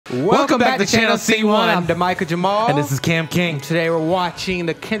Welcome back to Channel C1. I'm Demica Jamaal. And this is Cam King. Today we're watching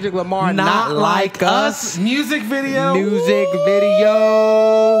the Kendrick Lamar Not Like Us music video.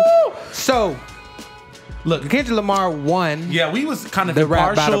 So, look, Kendrick Lamar won. Yeah, we was kind of the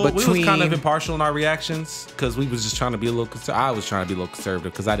rap battle impartial. We was kind of impartial in our reactions because we was just trying to be a little. I was trying to be a little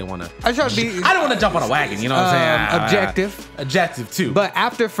conservative because I didn't want to. I didn't want to jump on a wagon. You know what I'm saying? Objective too. But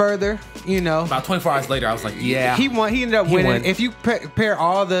after further, about 24 hours later, I was like, yeah, he won. He ended up winning. If you pair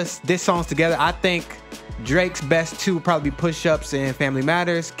all this songs together, I think Drake's best two would probably be Push Ups and Family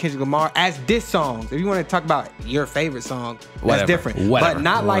Matters. Kendrick Lamar as diss songs. If you want to talk about your favorite song, that's different. But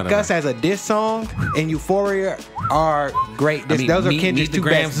Not Like Us as a diss song and Euphoria are great. Those are Kendrick's two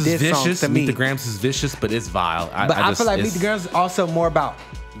best diss songs to me. Meet the Grams is vicious, but it's vile. I feel like Meet the Grams is also more about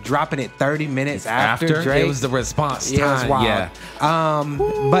dropping it 30 minutes after Drake. It was the response time. Yeah, it was wild. Yeah.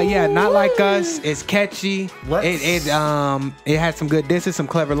 But yeah, Not Like Us is catchy. It had some good disses, some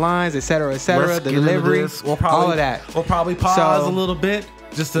clever lines, etc., etc. The delivery, all of that. We'll probably pause a little bit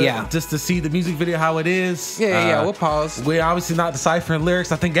just to see the music video how it is. Yeah, we'll pause. We're obviously not deciphering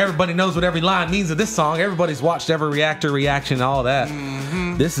lyrics. I think everybody knows what every line means of this song. Everybody's watched every reactor reaction and all that.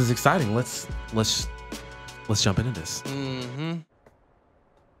 This is exciting. Let's jump into this.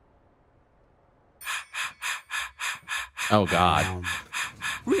 Oh God.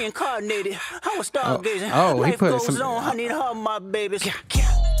 Reincarnated, I was stargazing. He put some. I need her, my babies.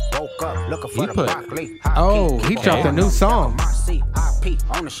 Woke up looking for the broccoli. He dropped a new song.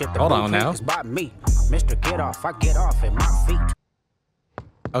 Hold on now. Mr. Get Off, I get off at my feet.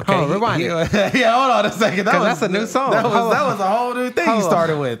 Okay, rewind it. Yeah, hold on a second. That's a new song. That was a whole new thing he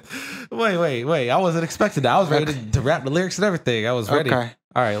started with. Wait. I wasn't expecting that. I was ready to rap the lyrics and everything. I was ready. Okay.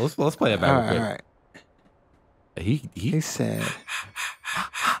 All right, let's play it back real quick. All right. He said,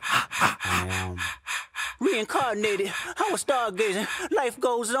 reincarnated, I was stargazing. Life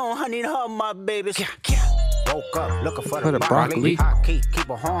goes on, I need her, my babies. Woke up looking for the broccoli. Keep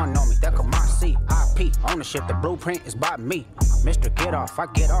a horn on me, that could my CIP. Ownership, the blueprint is by me. Mr. Get Off, I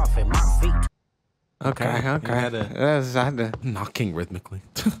get off at my feet. Okay. I had to knocking rhythmically.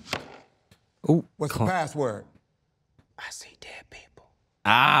 Ooh, what's the password? I see dead people.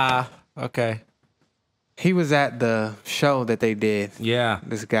 Okay. He was at the show that they did. Yeah.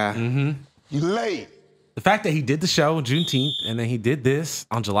 This guy. You late. The fact that he did the show on Juneteenth and then he did this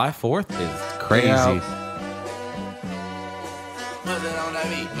on July 4th is crazy.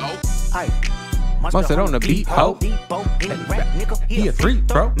 Mustard on the beat, ho. He a freak,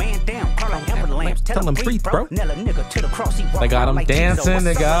 bro. Tell him freak, bro. They got him dancing.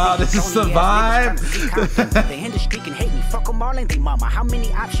 They got, this is the vibe. The industry can hate me. Fuck them all and they mama. How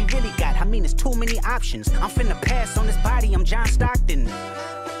many options you really got? I mean, it's too many options. I'm finna pass on this body. I'm John Stockton.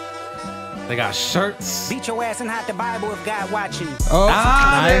 They got shirts. Beat your ass and hide the Bible if God watching.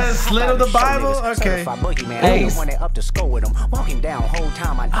 Nice. Slit of the Bible. Okay. Hey, up to score with him. Walk him down whole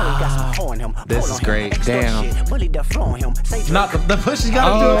time. I know he got some hoe in him. This is great. Damn. Not the push. He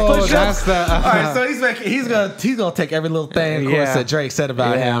got to do a push up. All right, so he's gonna take every little thing, of course, that Drake said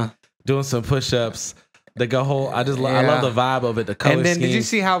about him doing some push ups. I love the vibe of it. The color and then scheme. Did you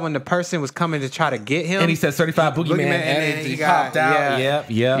see how when the person was coming to try to get him, and he said certified boogeyman, and he popped out.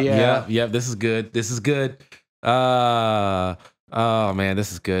 Yep. This is good. Oh man,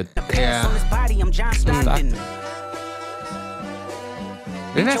 this is good.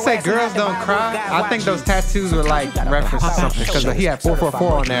 Didn't I say girls don't cry? I think those tattoos were like reference to something because he had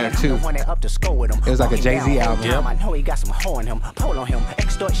 444 on there too. It was like a Jay-Z album. Yep. I know he got some hoe in him, pull on him,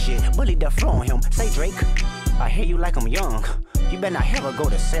 extort shit, bully the flow on him. Say Drake, I hear you like I'm young. You better not ever go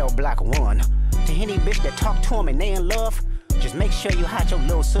to cell block 1. To any bitch that talk to him and they in love, just make sure you hide your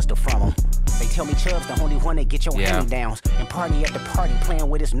little sister from him. They tell me Chubb's the only one that get your hand-me-downs and party at the party playing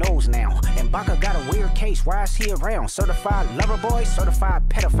with his nose now. And Baca got a weird case. Why is he around? Certified lover boys, certified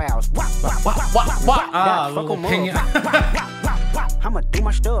pedophiles. I'ma do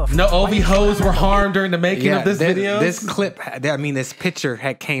my stuff. No OB hoes were harmed during the making of this video. This clip, this picture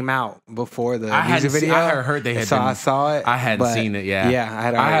had came out before the music video. I heard they had. So I saw it. I hadn't seen it. Yeah,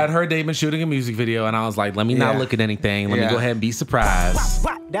 I had heard they'd been shooting a music video, and I was like, let me not look at anything. Let me go ahead and be surprised.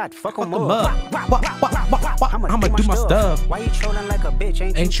 Fuck them up. I'ma do my stuff. Why you trolling like a bitch?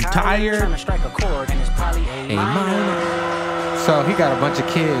 Ain't you tired? Trying to strike a chord, and it's probably A minor. So he got a bunch of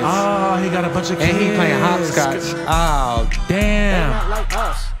kids. Oh, he got a bunch of kids. And he playing hopscotch. Oh, damn. They not like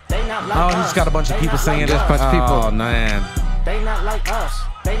us. They not like us. He's got a bunch of people singing this. Bunch of people. Oh, man. They not like us.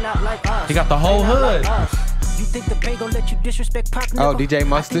 They not like us. He got the whole hood. You think the Bay gon' let you disrespect Pac? Oh, DJ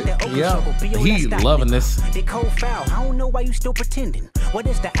Mustard. Yeah, he loving this. They cold foul. I don't know why you still pretending. What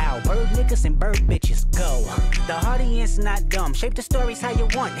is the owl? Bird niggas and bird bitches. Go. The audience not dumb. Shape the stories how you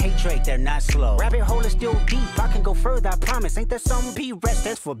want. Hey Drake, they're not slow. Rabbit hole is still deep. I can go further, I promise. Ain't that something? P-Rest,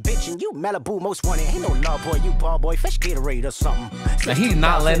 that's for bitching. You Malibu most wanted. Ain't no law boy, you ball boy. Fresh Gatorade or something. Now, he's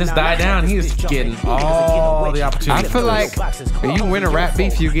not letting this die down. He is getting all the opportunities. I feel like if you win a rap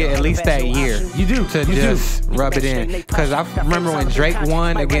beef, you get at least that year. You do. To just rub it in. Because I remember when Drake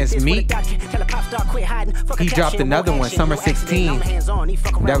won against Meek, he dropped another one, Summer 16.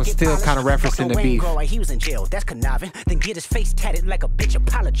 That was still kind of referencing the beef. He was in jail, that's conniving. Then get his face tatted like a bitch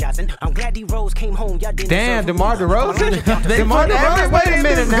apologizing. I'm glad D-Rose came home. Y'all didn't. Damn, DeMar DeRozan? DeMar DeRozan, wait a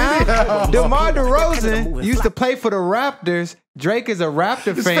minute now. DeMar DeRozan used to play for the Raptors. Drake is a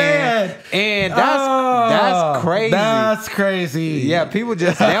Raptor fan. And that's crazy. That's crazy. Yeah, people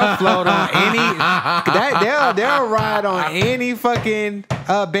just, they'll float on any, they'll ride on any fucking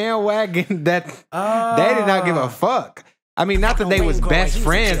bandwagon that they did not give a fuck. I mean, not that they was best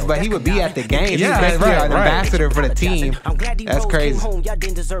friends, but he would be at the games. He was basically an ambassador for the team. That's crazy. At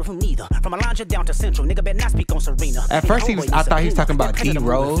first, I thought he was talking about D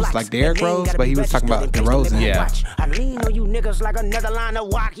Rose, like Derrick Rose, but he was talking about DeRozan. Yeah. I lean on you niggas like another line of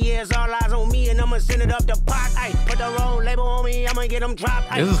walk. Yeah, it's all eyes on me, and I'ma send it up the pot. Put the roll label on me, I'ma get them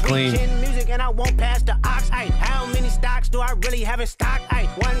dropped. This is clean. Music and I won't pass the ox. How many stocks do I really have in stock?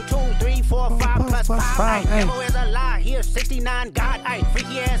 1, 2, 3, 4, 5 plus 5. Devil is a lie. Here 69 God,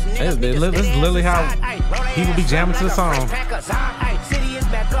 freaky ass niggas. This is literally how people be jamming to the song. City is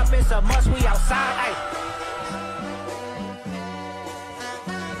back up, it's a must, we outside.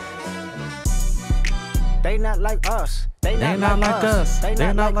 They not like us. They not like us. They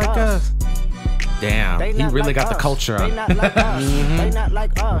not like us. Damn, he really got the culture on. They not like us. They not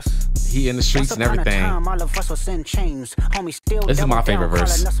like us. He in the streets and everything. This is my favorite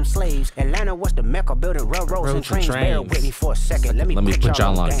verse. Atlanta was the Mecca, building railroads and trains. Bear with me for a second. Let me put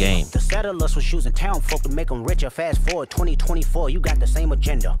y'all on game. The settlers was using town folk to make them richer. Fast forward 2024, you got the same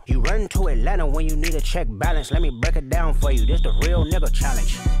agenda. You run to Atlanta when you need a check balance. Let me break it down for you. This the real nigga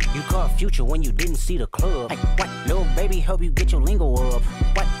challenge. You caught Future when you didn't see the club. What? Little baby help you get your lingo up.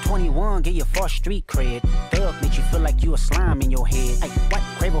 What? 21 get your first street cred. Thug makes you feel like you a slime in your head. What?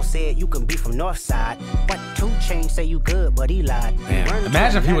 Quavo said you can be from North Side. What? 2 Chainz say you good, but he lied. Man,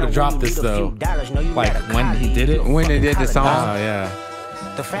 imagine if he would have dropped this though, like when he did it. When they did the song. Oh yeah.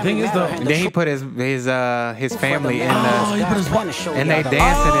 The thing is though, then he put his family in the, he put his and they dancing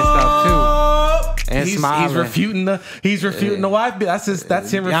and stuff too. And he's refuting the wife. That's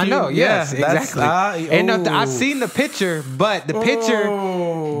him refuting. I know. Yes, exactly. And I've seen the picture, but the picture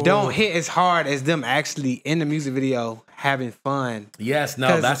don't hit as hard as them actually in the music video having fun. Yes,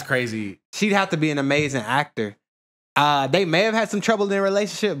 no, that's crazy. She'd have to be an amazing actor. They may have had some trouble in their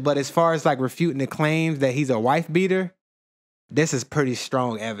relationship, but as far as like refuting the claims that he's a wife beater, this is pretty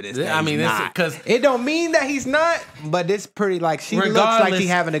strong evidence. I mean, because it don't mean that he's not, but it's pretty like she looks like he's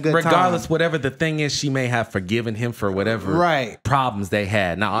having a good time. Regardless, whatever the thing is, she may have forgiven him for whatever problems they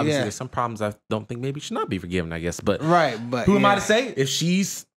had. Now, obviously, there's some problems I don't think maybe should not be forgiven, I guess. But who am I to say? If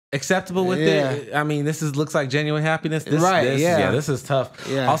she's acceptable with it, I mean, looks like genuine happiness. This is tough.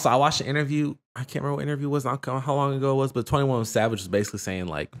 Yeah. Also, I watched an interview. I can't remember what interview it was. I don't know how long ago it was, but 21 Savage was basically saying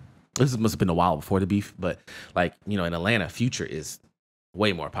like, this must have been a while before the beef, but like, you know, in Atlanta, Future is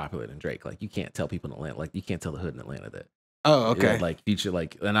way more popular than Drake. Like, you can't tell people in Atlanta, like you can't tell the hood in Atlanta that. Oh, okay. Like Future,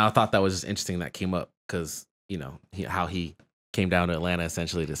 like, and I thought that was just interesting that came up because, you know, how he came down to Atlanta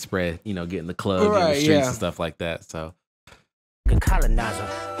essentially to spread, you know, get in the club, get in the streets and stuff like that. So. Colonizer.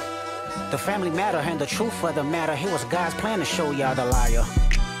 The family matter and the truth for the matter. Here was God's plan to show y'all the liar.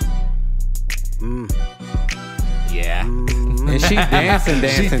 Yeah. And she dancing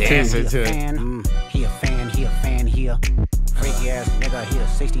too. He a fan, he a freaky ass nigga, he a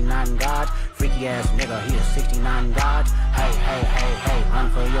 69 God. Freaky ass nigga, he a 69 God. Hey,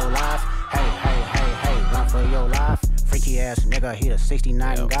 run for your life. Hey, run for your life. Freaky ass nigga, he a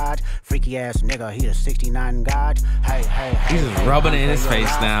 69 God. Freaky ass nigga, he a 69 God. Hey. He's just rubbing it in his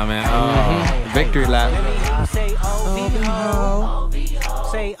face now, man. Oh. Victory lap. Say OVO.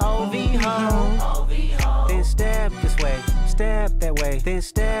 Say OVO. Then step this way. Step that way. Then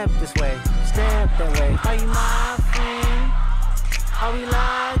step this way. Step that way. Are you my friend? Are we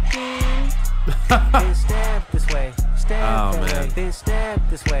locked in? Then step this way. Step that way. Then step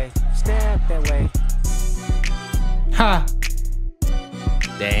this way. Step that way. Ha!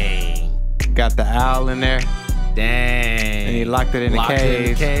 Dang. Got the owl in there. Dang. And he locked it in the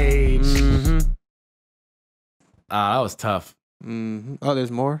cage. That was tough. Oh,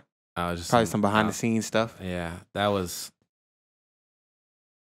 there's more? just probably some behind the scenes stuff. Yeah, that was.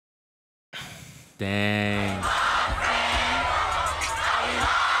 Dang.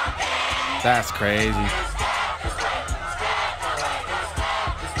 That's crazy.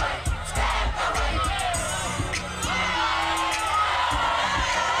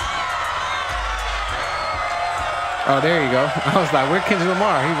 Oh, there you go. I was like, where's Kendrick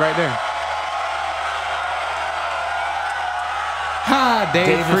Lamar? He's right there. Ha,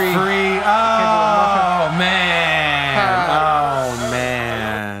 David Free. Oh, man. Oh,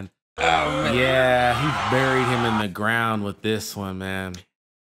 man. Oh, man. Yeah, he buried him in the ground with this one, man.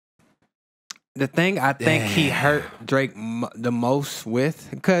 The thing I think he hurt Drake the most with,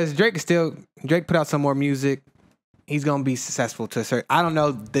 because Drake put out some more music. He's gonna be successful to a certain. I don't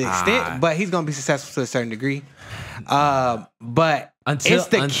know the extent, but he's gonna be successful to a certain degree. But it's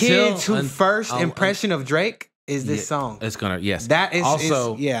the kids who first impression of Drake is this song. It's gonna That is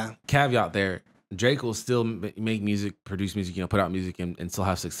also yeah. Caveat there. Drake will still make music, produce music, put out music, and still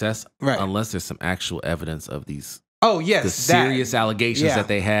have success, right? Unless there's some actual evidence of these. Oh yes, the serious allegations that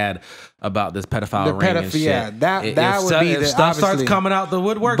they had about this pedophile ring and shit. Yeah, that would be if stuff starts coming out the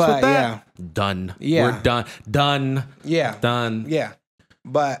woodworks with that. Done. Yeah, we're done. Done. Yeah, done. Yeah,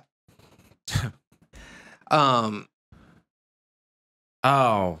 but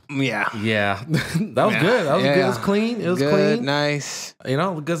oh yeah, that was good. That was good. It was clean. It was good, clean. Nice. You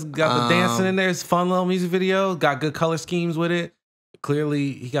know, because got the dancing in there. It's a fun little music video. Got good color schemes with it.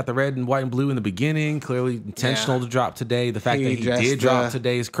 Clearly, he got the red and white and blue in the beginning. Clearly intentional to drop today. The fact that he did drop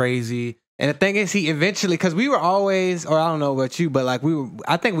today is crazy. And the thing is, he eventually, because we were always, or I don't know about you, but like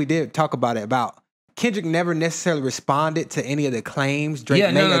I think we did talk about it, about Kendrick never necessarily responded to any of the claims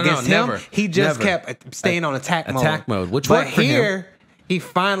Drake made against him. Never, he just kept staying on attack mode. Which but worked for him. He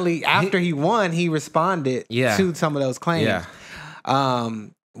finally, after he won, he responded to some of those claims. Yeah.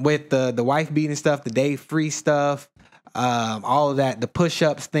 With the wife beating stuff, the Dave Free stuff. All of that, the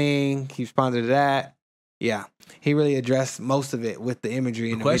push-ups thing, he responded to that. Yeah, he really addressed most of it with the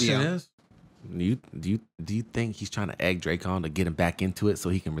imagery in the video. The question is, do you think he's trying to egg Drake on to get him back into it so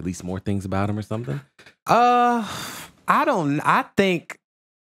he can release more things about him or something? I think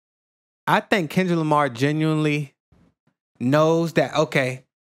Kendrick Lamar genuinely knows that. Okay,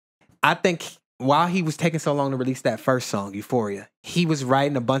 I think while he was taking so long to release that first song, Euphoria, he was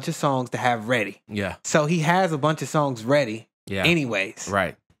writing a bunch of songs to have ready. Yeah. So he has a bunch of songs ready. Yeah. Anyways.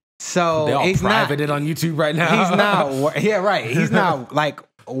 Right. So they all privated on YouTube right now. He's not. Yeah. Right. He's not like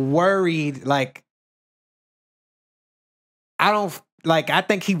worried. Like I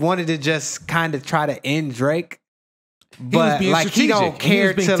think he wanted to just kind of try to end Drake, but like he don't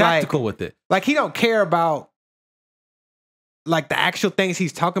care to tactical with it. Like he don't care about. Like the actual things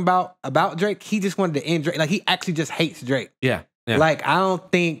he's talking about Drake, he just wanted to end Drake. Like he actually just hates Drake. Yeah. Like I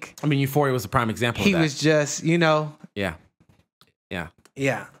don't think. I mean, Euphoria was a prime example. He of that. was just, Yeah.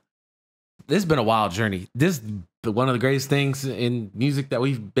 This has been a wild journey. This one of the greatest things in music that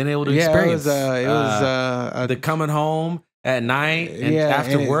we've been able to experience. It was the coming home at night and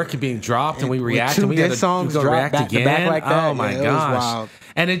after work and being dropped and we react and we got to go react back again. To back like that. Oh my gosh!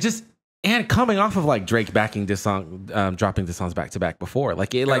 And it just. And coming off of like Drake backing this song, dropping the songs back to back before,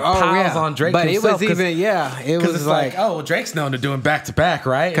 like it piles on Drake. But himself, it was even it was like oh, Drake's known to doing back to back,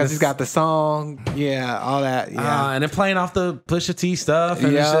 right? Because he's got the song, all that, and then playing off the Pusha T stuff,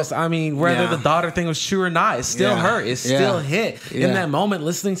 and it's just, I mean, whether the daughter thing was true or not, it still hurt. It still hit in that moment.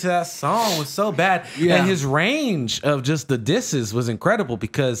 Listening to that song was so bad, and his range of just the disses was incredible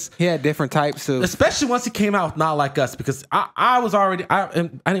because he had different types of, especially once he came out with Not Like Us, because I was already I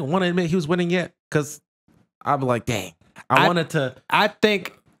didn't want to admit he was winning yet because I'm like, dang, I wanted to. I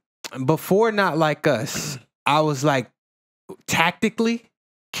think before Not Like Us, I was like, tactically,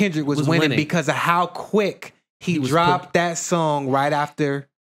 Kendrick was winning because of how quick he dropped that song right after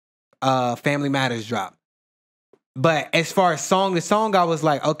Family Matters dropped. But as far as the song, I was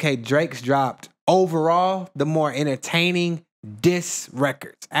like, okay, Drake's dropped overall the more entertaining diss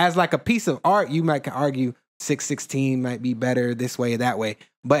records. As like a piece of art, you might argue 616 might be better this way or that way.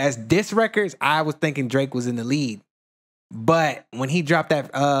 But as diss records, I was thinking Drake was in the lead. But when he dropped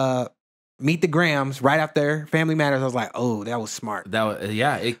that Meet the Grams right after Family Matters, I was like, oh, that was smart.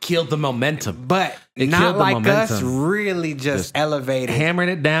 It killed the momentum. But Not Like Us really just elevated. Hammered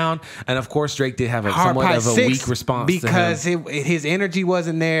it down. And of course, Drake did have somewhat of a weak response because his energy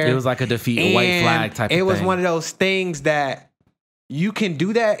wasn't there. It was like a defeat, a white flag type of thing. It was one of those things that you can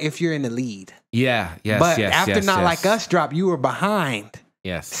do that if you're in the lead. Yeah, yes, but after Not Like Us dropped, you were behind.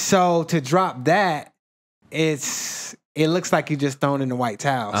 Yes. So to drop that, it looks like you just thrown in the white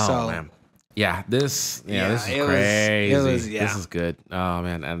towel. Oh, man. Yeah, this is crazy. This is good. Oh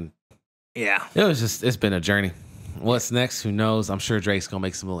man, and Yeah. It's been a journey. What's next? Who knows? I'm sure Drake's gonna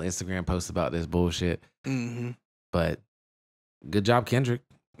make some little Instagram posts about this bullshit. Mm-hmm. But good job, Kendrick.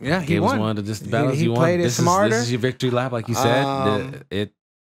 Yeah, he gave won. us one of the battles he you won. Played it smarter. This is your victory lap, like you said.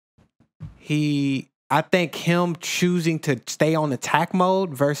 I think him choosing to stay on attack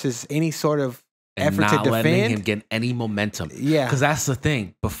mode versus any sort of effort to defend, letting him get any momentum. Yeah, because that's the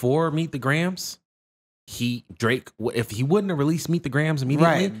thing. Before Meet the Grams, Drake, if he wouldn't have released Meet the Grams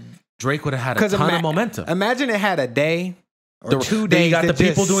immediately, right, Drake would have had a ton of momentum. Imagine it had a day or 2 days. You got the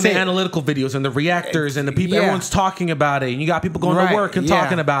people doing the analytical videos and the reactors and the people. Everyone's talking about it, and you got people going to work and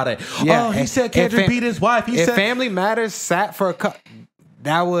talking about it. Yeah. Oh, he said Kendrick beat his wife. He said Family Matters sat for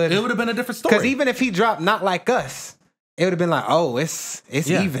it would have been a different story. Because even if he dropped Not Like Us, it would have been like, oh, it's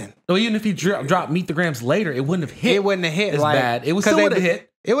even. So even if he dropped Meet the Grams later, it wouldn't have hit. It wouldn't have hit as bad. It still would have hit.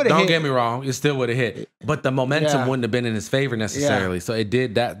 It would have hit. Don't get me wrong, it still would have hit. But the momentum wouldn't have been in his favor necessarily. So it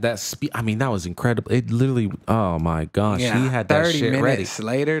did that speed. I mean, that was incredible. It literally, oh my gosh, he had that 30 shit minutes ready.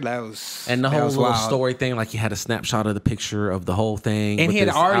 Later, that was and the whole little story thing, like he had a snapshot of the picture of the whole thing. And he had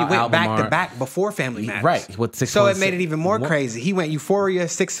already went back to back before Family Matters. Right. With 6 so it made it even more crazy. He went Euphoria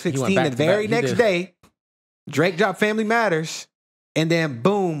 616 the very next day. Drake dropped Family Matters. And then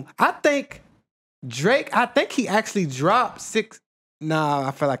boom, I think he actually dropped 6. Nah,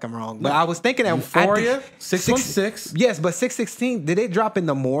 I feel like I'm wrong. But I was thinking that Euphoria 616. Yes, but 616, did it drop in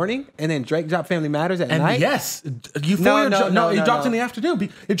the morning and then Drake dropped Family Matters at night? Yes. Euphoria it dropped in the afternoon.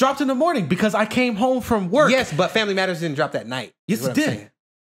 It dropped in the morning because I came home from work. Yes, but Family Matters didn't drop that night. Yes, it did.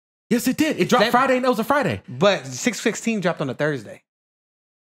 Yes, it did. It dropped Friday and it was a Friday. But 616 dropped on a Thursday.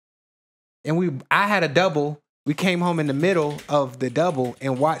 And I had a double. We came home in the middle of the double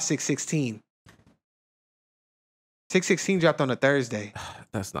and watched 616. 616 dropped on a Thursday.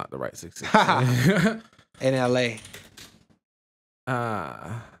 That's not the right 616. In LA.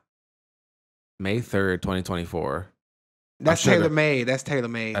 May 3rd, 2024. That's Taylor Made. That's Taylor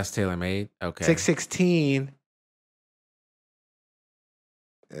Made. That's Taylor Made? Okay. 616.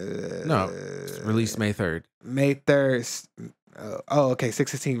 No, released May 3rd. May 3rd. Okay.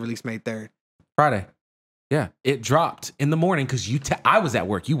 616 released May 3rd. Friday. Yeah. It dropped in the morning because I was at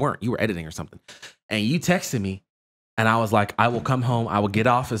work. You weren't. You were editing or something. And you texted me. And I was like, I will come home. I will get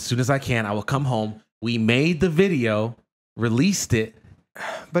off as soon as I can. I will come home. We made the video, released it.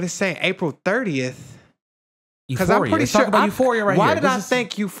 But it's saying April 30th. Because I'm pretty sure. Talk about Euphoria right here. Why did I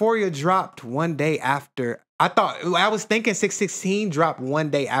think Euphoria dropped one day after? I was thinking 616 dropped one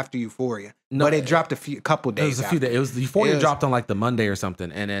day after Euphoria. No, but it dropped a couple days. It was a few days. It was Euphoria dropped on like the Monday or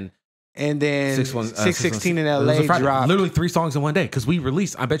something. And then 616 in LA dropped. Literally 3 songs in one day because we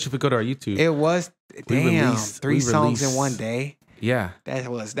released. I bet you if we go to our YouTube. It was, three songs in one day. Yeah. That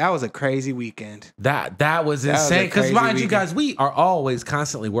was a crazy weekend. That was insane. Because mind you guys, we are always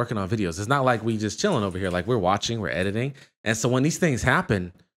constantly working on videos. It's not like we just chilling over here. Like we're watching, we're editing. And so when these things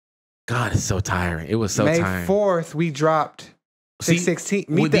happen, God, it's so tiring. It was so tiring. May 4th, we dropped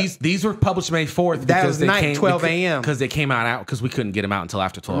 616. These were published May 4th. That was night, 12 a.m. Because they came out because we couldn't get them out until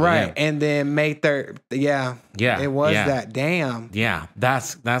after 12 a.m. Right. And then May 3rd. Yeah. It was that. Damn. Yeah.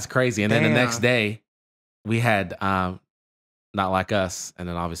 That's crazy. And then the next day, we had Not Like Us. And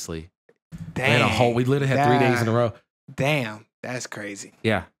then obviously, we literally had 3 days in a row. Damn. That's crazy.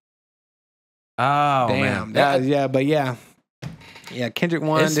 Yeah. Oh, damn. Man. Yeah, Kendrick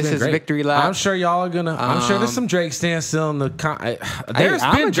won. This is great. Victory lap. I'm sure y'all are gonna. I'm sure there's some Drake stands still in the.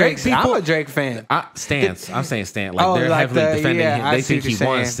 I'm a Drake fan. Stands. I'm saying stand. Like they're heavily defending him. They think he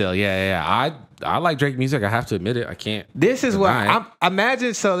won still. Yeah. I like Drake music. I have to admit it. I can't. This is what I imagine.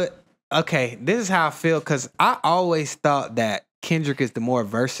 This is how I feel because I always thought that Kendrick is the more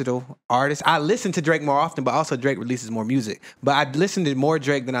versatile artist. I listen to Drake more often, but also Drake releases more music. But I listen to more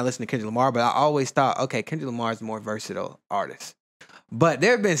Drake than I listen to Kendrick Lamar. But I always thought, okay, Kendrick Lamar is the more versatile artist. But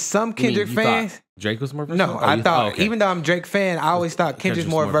there have been some Kendrick fans. Drake was more versatile? No, I thought, even though I'm a Drake fan, I always thought Kendrick's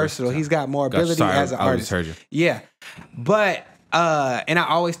more versatile. He's got more ability as an artist. I heard you. Yeah. But, and I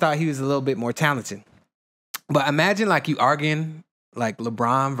always thought he was a little bit more talented. But imagine like you arguing like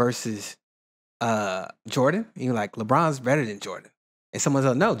LeBron versus Jordan. You're like, LeBron's better than Jordan. And someone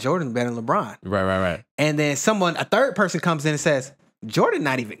says, no, Jordan's better than LeBron. Right. And then a third person comes in and says, Jordan's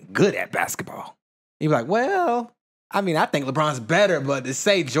not even good at basketball. You're like, well, I mean, I think LeBron's better, but to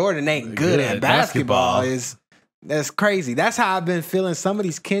say Jordan ain't good at basketball that's crazy. That's how I've been feeling some of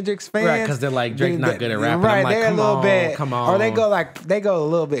these Kendrick fans. Right, because they're like, Drake's not good at rapping. Right, I'm like, they're a little bit, come on. Or they go a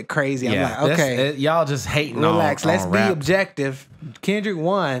little bit crazy. I'm like, okay. Y'all just hating relax. on Let's be rap. objective. Kendrick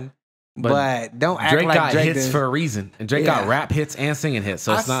won. But don't act Drake like got Drake hits did. for a reason, and Drake got rap hits and singing hits.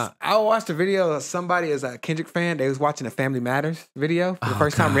 So it's not. I watched a video of somebody as a Kendrick fan. They was watching a Family Matters video for the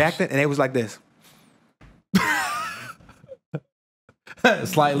first time reacting, and it was like this.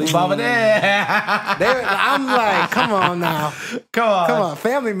 Slightly bobbing. I'm like, come on now, come on,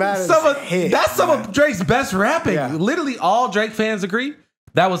 Family Matters. That's some of Drake's best rapping. Yeah. Literally, all Drake fans agree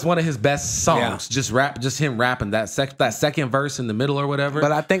that was one of his best songs. Yeah. Just him rapping that second verse in the middle or whatever.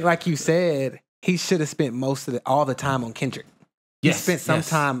 But I think, like you said, he should have spent all the time on Kendrick. He spent some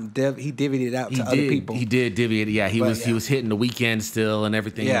time. He divvied it out to other people. He did divvy it. Yeah, he was hitting the weekend still and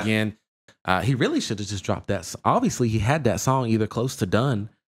everything again. He really should have just dropped that. Obviously, he had that song either close to done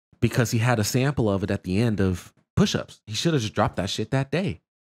because he had a sample of it at the end of Push-Ups. He should have just dropped that shit that day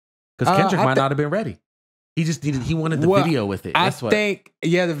because Kendrick might not have been ready. He just he wanted the video with it. I think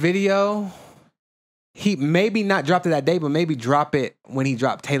the video. He maybe not dropped it that day, but maybe drop it when he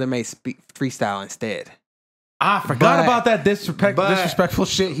dropped Taylor Made Freestyle instead. I forgot about that disrespectful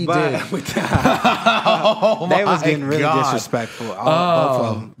shit he did. They was getting really disrespectful. Both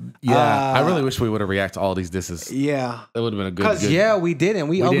of them. Yeah, I really wish we would have reacted to all these disses. Yeah, that would have been a good. Because we didn't.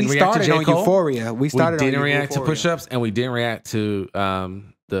 We started on Euphoria. We didn't react to Push-Ups, and we didn't react to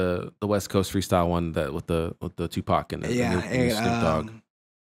the West Coast Freestyle one that with the Tupac and the Snoop Dogg.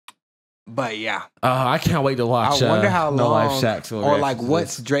 But I can't wait to watch. I wonder how No long, Life Shaq's or like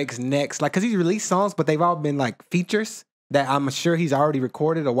what's Drake's next? Like, because he's released songs, but they've all been like features that I'm sure he's already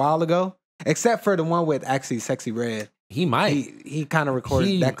recorded a while ago, except for the one with actually Sexy Red. He might. He kind of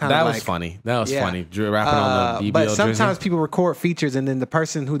recorded that kind of. That was funny. That was funny. Rapping on the BBL. But sometimes people record features, and then the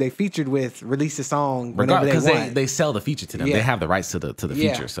person who they featured with release a song whenever they want. Because they sell the feature to them. They have the rights to the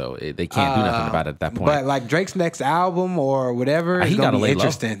feature, so they can't do nothing about it at that point. But like Drake's next album or whatever, he got to lay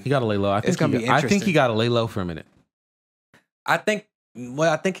interesting. Low. He got to lay low. I think he got to lay low for a minute. I think what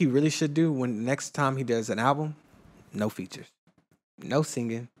I think he really should do when next time he does an album, no features, no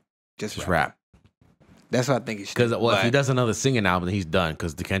singing, just rap. That's what I think he should. Because if he does another singing album, he's done.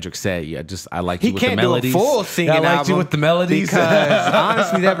 Because Kendrick said, I like you with the He melodies. can't do a full singing album. I like you with the melodies. Because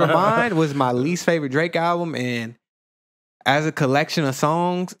honestly, Nevermind was my least favorite Drake album. And as a collection of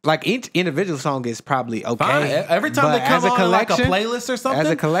songs, like each individual song is probably okay. Fine. Every time they come on like a playlist or something, as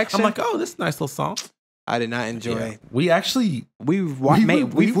a collection, I'm like, oh, this is a nice little song. I did not enjoy. Yeah. We actually we've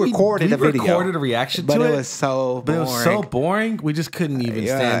recorded a video, recorded a reaction to it, but it was so boring. But it was so boring. We just couldn't even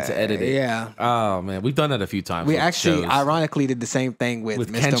stand to edit it. Yeah. Oh man, we've done that a few times. We actually, ironically, did the same thing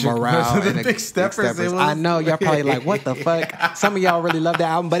with Mr. Kendrick Morale and the Big Steppers. I know y'all probably like, what the fuck? Some of y'all really love that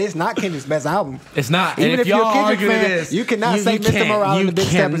album, but it's not Kendrick's best album. It's not. Even if you're a Kendrick fan, it is, you cannot say Mr. Morale and the Big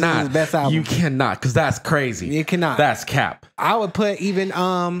Steppers is his best album. You cannot, because that's crazy. You cannot. That's cap. I would put even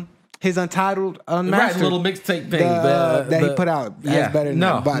his Untitled Unmastered, little mixtape thing that he put out. Yeah, better than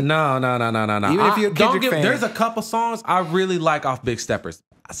no. Even if you're a Kendrick fan, there's a couple songs I really like off Big Steppers.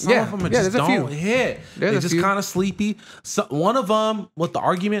 Some of them just don't hit. They're just kind of sleepy. So, one of them with the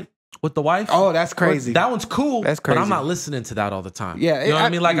argument with the wife. Oh, that's crazy. That one's cool. That's crazy. But I'm not listening to that all the time. Yeah, you know what I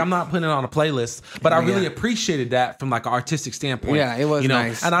mean? Like I'm not putting it on a playlist, but I really appreciated that from like an artistic standpoint. Yeah, it was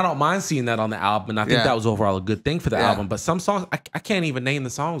nice. And I don't mind seeing that on the album. And I think that was overall a good thing for the album. But some songs, I can't even name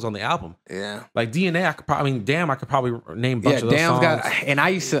the songs on the album. Yeah. Like DNA, I could probably name a bunch of those songs. And I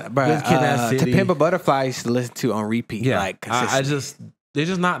used to, To Pimp a Butterfly, I used to listen to on repeat. Yeah. Like, they're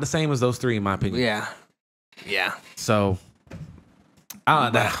just not the same as those three, in my opinion. Yeah. Yeah. So,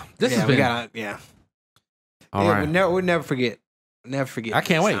 this has been. All right. We'll never forget. Never forget. I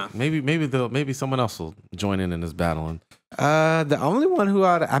can't wait. Maybe someone else will join in this battling. The only one who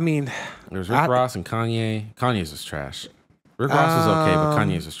there's Rick Ross and Kanye. Kanye's is trash. Rick Ross is okay, but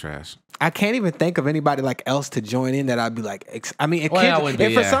Kanye's is trash. I can't even think of anybody like else to join in that I'd be like.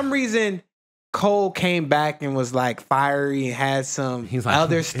 If for some reason Cole came back and was like fiery and had some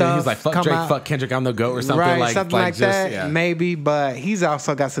other stuff. He's like, fuck Drake, fuck Kendrick, I'm the GOAT or something. Right, something like that. Maybe, but he's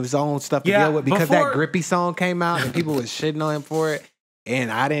also got some his own stuff to deal with because that Grippy song came out and people was shitting on him for it.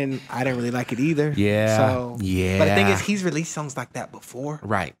 And I didn't really like it either. Yeah. But the thing is, he's released songs like that before.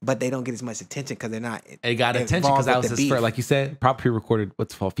 Right. But they don't get as much attention because they're not. It got attention because that was his first, like you said, probably pre-recorded,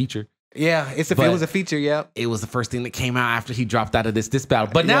 what's it called, feature. Yeah, it was a feature, yep. It was the first thing that came out after he dropped out of this battle.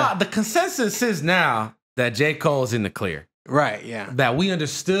 But now the consensus is now that J. Cole's in the clear. Right, yeah. That we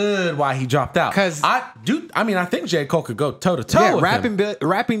understood why he dropped out. Because I think J. Cole could go toe-to-toe with him.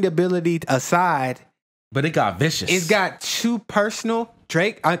 Rapping ability aside. But it got vicious. It got too personal.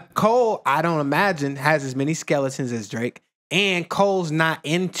 Cole, I don't imagine, has as many skeletons as Drake. And Cole's not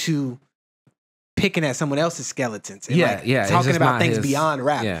into picking at someone else's skeletons. And talking about things beyond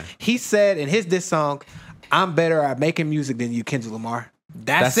rap. Yeah. He said in his diss song, I'm better at making music than you, Kendrick Lamar.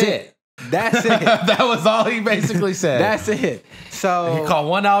 That's it. That's it. That was all he basically said. That's it. So he called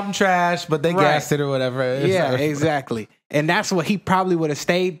one album trash, but they gassed it or whatever. Yeah, exactly. And that's what he probably would have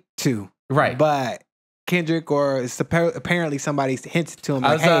stayed to. Right. But Kendrick or apparently somebody hinted to him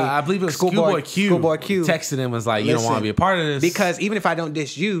like, hey, I believe it was Schoolboy Q texted him, was like, you don't want to be a part of this. Because even if I don't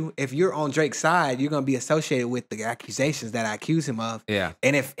diss you, if you're on Drake's side, you're going to be associated with the accusations that I accuse him of. Yeah.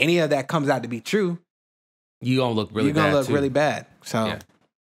 And if any of that comes out to be true, you're going to look really bad. You're going to look really bad. So,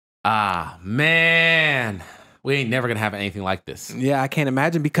 man, we ain't never going to have anything like this. Yeah, I can't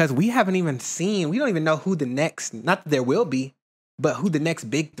imagine because we haven't even seen, we don't even know who the next, not that there will be, but who the next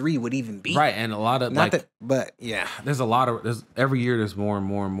big three would even be. Right. And a lot of but yeah. There's a lot of, every year there's more and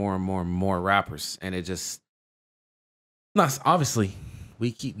more and more and more and more rappers. And it just, obviously,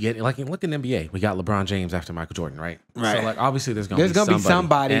 we keep getting, like, look in the NBA. We got LeBron James after Michael Jordan, right? Right. So, like, obviously there's going to be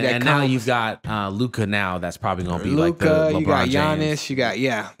somebody that and now you've got Luka now that's probably going to be like the LeBron you got Giannis, James. you got,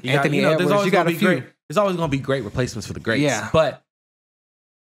 Anthony Edwards. There's always going to be great replacements for the greats. Yeah. But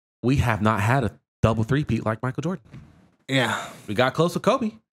we have not had a double three-peat like Michael Jordan. Yeah. We got close with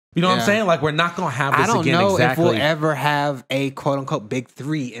Kobe. You know what I'm saying? Like, we're not going to have this again exactly. I don't know if we'll ever have a quote-unquote big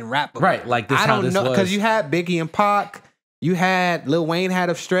three in rap. Right. Like this. I don't know. Because you had Biggie and Pac. You had Lil Wayne had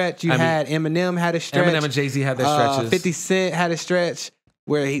a stretch. You had Eminem had a stretch. Eminem and Jay-Z had their stretches. 50 Cent had a stretch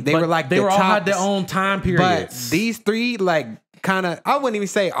where they were like they were all had their own time periods. But these three, like, kind of, I wouldn't even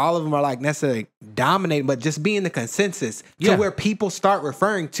say all of them are like necessarily dominating, but just being the consensus to where people start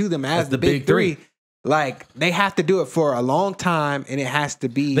referring to them as the big three. Like, they have to do it for a long time, and it has to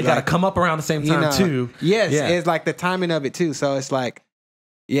be. They got to come up around the same time, too. Yes, it's like the timing of it, too. So it's like,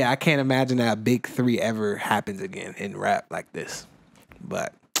 I can't imagine that a big three ever happens again in rap like this.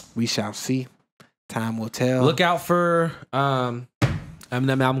 But we shall see. Time will tell. Look out for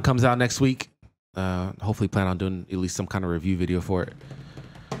Eminem album comes out next week. Hopefully plan on doing at least some kind of review video for it.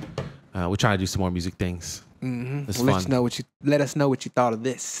 We're trying to do some more music things. Mm-hmm. It's fun. Let us know what you thought of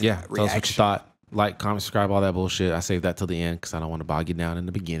this. Yeah, tell us what you thought. Like, comment, subscribe, all that bullshit. I saved that till the end because I don't want to bog you down in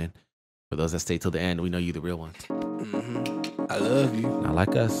the beginning. For those that stay till the end, we know you the real ones. Mm-hmm. I love you. Not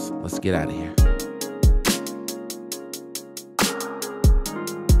like us. Let's get out of here.